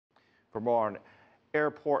For more on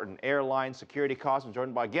airport and airline security costs, I'm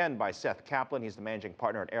joined again by Seth Kaplan. He's the managing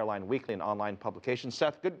partner at Airline Weekly, an online publication.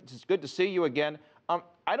 Seth, it's good to see you again.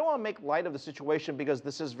 I don't want to make light of the situation because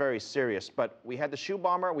this is very serious, but we had the shoe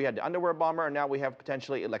bomber, we had the underwear bomber, and now we have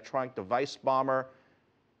potentially electronic device bomber.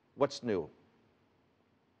 What's new?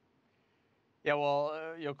 Yeah, well,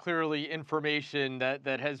 clearly information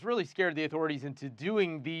that has really scared the authorities into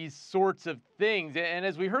doing these sorts of things. And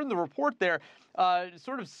as we heard in the report there,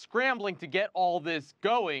 sort of scrambling to get all this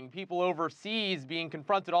going, people overseas being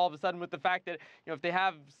confronted all of a sudden with the fact that, if they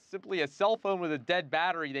have simply a cell phone with a dead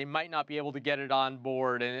battery, they might not be able to get it on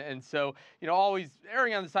board. And so, always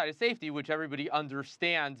erring on the side of safety, which everybody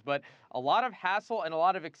understands, but a lot of hassle and a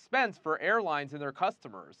lot of expense for airlines and their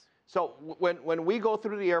customers. So when we go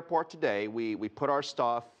through the airport today, we put our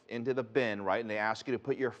stuff into the bin, right? And they ask you to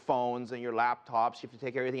put your phones and your laptops. You have to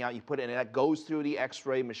take everything out. You put it in, and that goes through the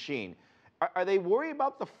X-ray machine. Are they worried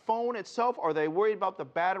about the phone itself? Are they worried about the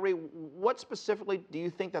battery? What specifically do you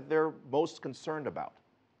think that they're most concerned about?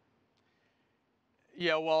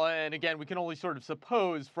 Yeah, well, and again, we can only sort of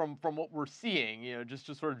suppose from what we're seeing, just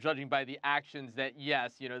sort of judging by the actions that,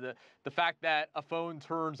 yes, the fact that a phone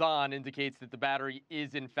turns on indicates that the battery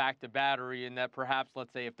is in fact a battery, and that perhaps,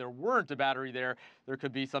 let's say, if there weren't a battery there, there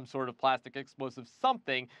could be some sort of plastic explosive,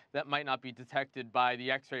 something that might not be detected by the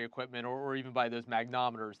X-ray equipment or even by those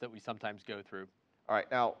magnometers that we sometimes go through. All right,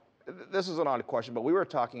 now, this is an odd question, but we were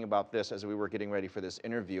talking about this as we were getting ready for this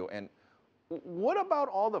interview, and what about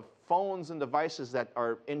all the phones and devices that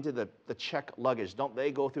are into the check luggage? Don't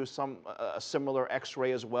they go through a similar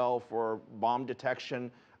X-ray as well for bomb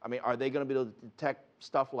detection? I mean, are they going to be able to detect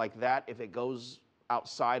stuff like that if it goes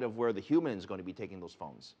outside of where the human is going to be taking those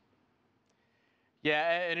phones?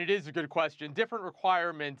 Yeah, and it is a good question. Different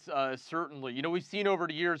requirements, certainly. We've seen over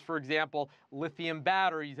the years, for example, lithium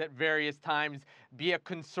batteries at various times be a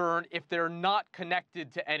concern if they're not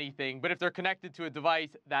connected to anything. But if they're connected to a device,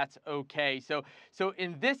 that's okay. So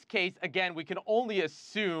in this case, again, we can only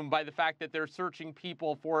assume by the fact that they're searching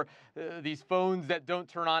people for these phones that don't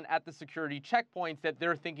turn on at the security checkpoints, that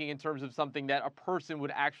they're thinking in terms of something that a person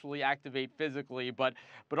would actually activate physically. But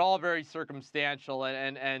all very circumstantial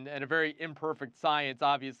and a very imperfect science.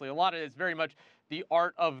 Obviously, a lot of it is very much the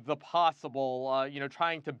art of the possible,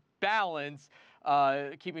 trying to balance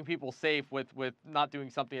keeping people safe with not doing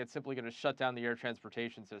something that's simply going to shut down the air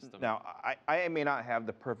transportation system. Now, I may not have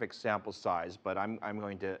the perfect sample size, but I'm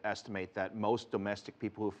going to estimate that most domestic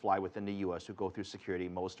people who fly within the U.S. who go through security,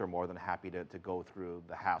 most are more than happy to go through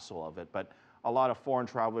the hassle of it. But a lot of foreign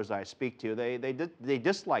travelers I speak to, they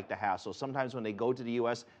dislike the hassle. Sometimes when they go to the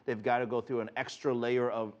U.S., they've got to go through an extra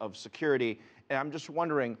layer of security. And I'm just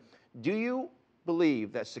wondering, do you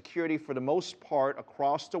believe that security, for the most part,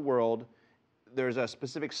 across the world, there's a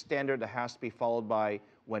specific standard that has to be followed by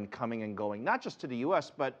when coming and going, not just to the U.S.,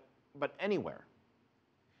 but anywhere?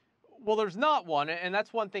 Well, there's not one, and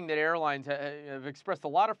that's one thing that airlines have expressed a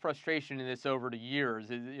lot of frustration in this over the years.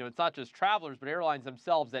 It's not just travelers, but airlines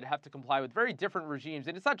themselves that have to comply with very different regimes.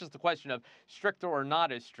 And it's not just a question of strict or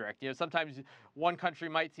not as strict. Sometimes one country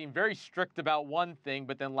might seem very strict about one thing,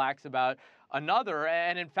 but then lax about another.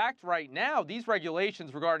 And in fact, right now, these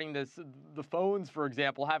regulations regarding the phones, for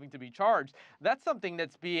example, having to be charged, that's something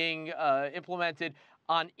that's being implemented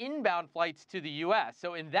on inbound flights to the U.S.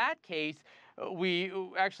 So in that case, we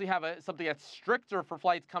actually have something that's stricter for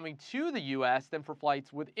flights coming to the U.S. than for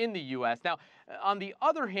flights within the U.S. Now, on the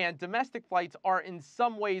other hand, domestic flights are in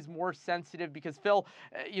some ways more sensitive because, Phil,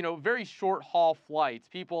 very short haul flights,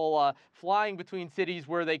 people flying between cities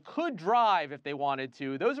where they could drive if they wanted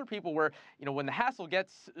to. Those are people where, when the hassle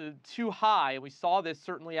gets too high, and we saw this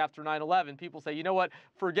certainly after 9/11, people say, you know what,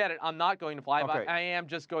 forget it, I'm not going to fly, Okay. I am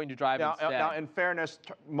just going to drive instead. Now, in fairness,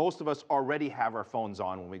 most of us already have our phones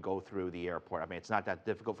on when we go through the airport. I mean, it's not that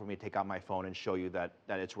difficult for me to take out my phone and show you that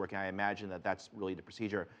it's working. I imagine that that's really the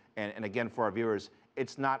procedure. And again, for our viewers,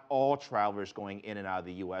 it's not all travelers going in and out of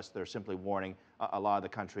the U.S. They're simply warning a lot of the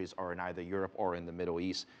countries are in either Europe or in the Middle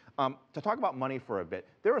East. To talk about money for a bit,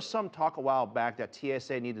 there was some talk a while back that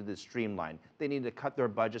TSA needed to streamline. They needed to cut their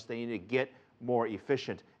budgets. They needed to get more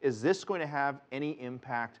efficient. Is this going to have any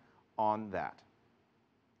impact on that?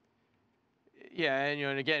 Yeah,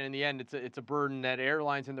 and again, in the end, it's a burden that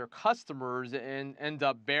airlines and their customers end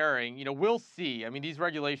up bearing. We'll see. I mean, these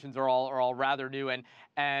regulations are all rather new, and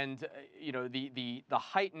the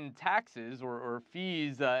heightened taxes or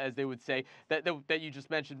fees, as they would say, that you just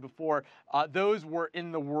mentioned before, those were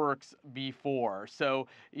in the works before. So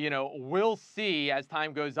we'll see as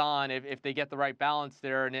time goes on if they get the right balance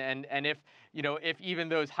there, and if even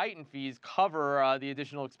those heightened fees cover the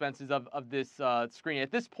additional expenses of this screening.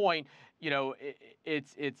 At this point, you know,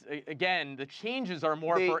 again, the changes are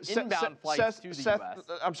more for inbound flights to the Seth,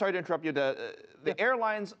 U.S. I'm sorry to interrupt you. The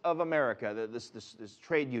Airlines of America, this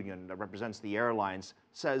trade union that represents the airlines,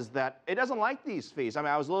 says that it doesn't like these fees. I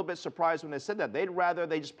mean, I was a little bit surprised when they said that. They'd rather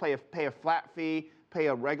they just pay a flat fee, pay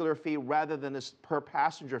a regular fee, rather than this per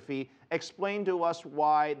passenger fee. Explain to us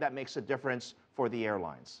why that makes a difference for the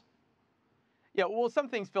airlines. Yeah, well, some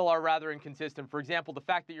things, Phil, are rather inconsistent. For example, the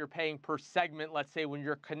fact that you're paying per segment, let's say when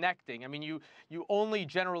you're connecting. I mean, you only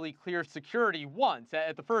generally clear security once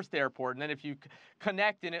at the first airport, and then if you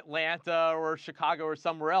connect in Atlanta or Chicago or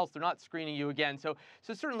somewhere else, they're not screening you again. So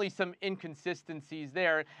certainly some inconsistencies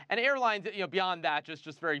there. And airlines, you know, beyond that, just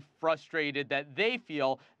very frustrated that they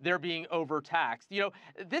feel they're being overtaxed. You know,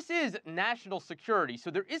 this is national security,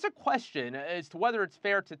 so there is a question as to whether it's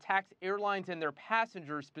fair to tax airlines and their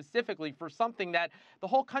passengers specifically for something that the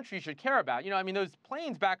whole country should care about. You know, I mean, those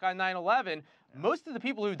planes back on 9/11, most of the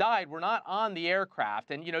people who died were not on the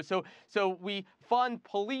aircraft. And, you know, so we fund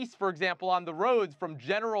police, for example, on the roads from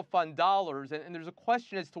general fund dollars. And there's a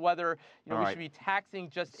question as to whether, you know, we should be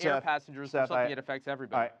taxing just air passengers for something that affects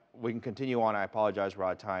everybody. We can continue on. I apologize, we're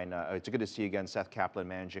out of time. It's good to see you again. Seth Kaplan,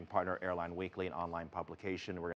 Managing Partner, Airline Weekly, an online publication.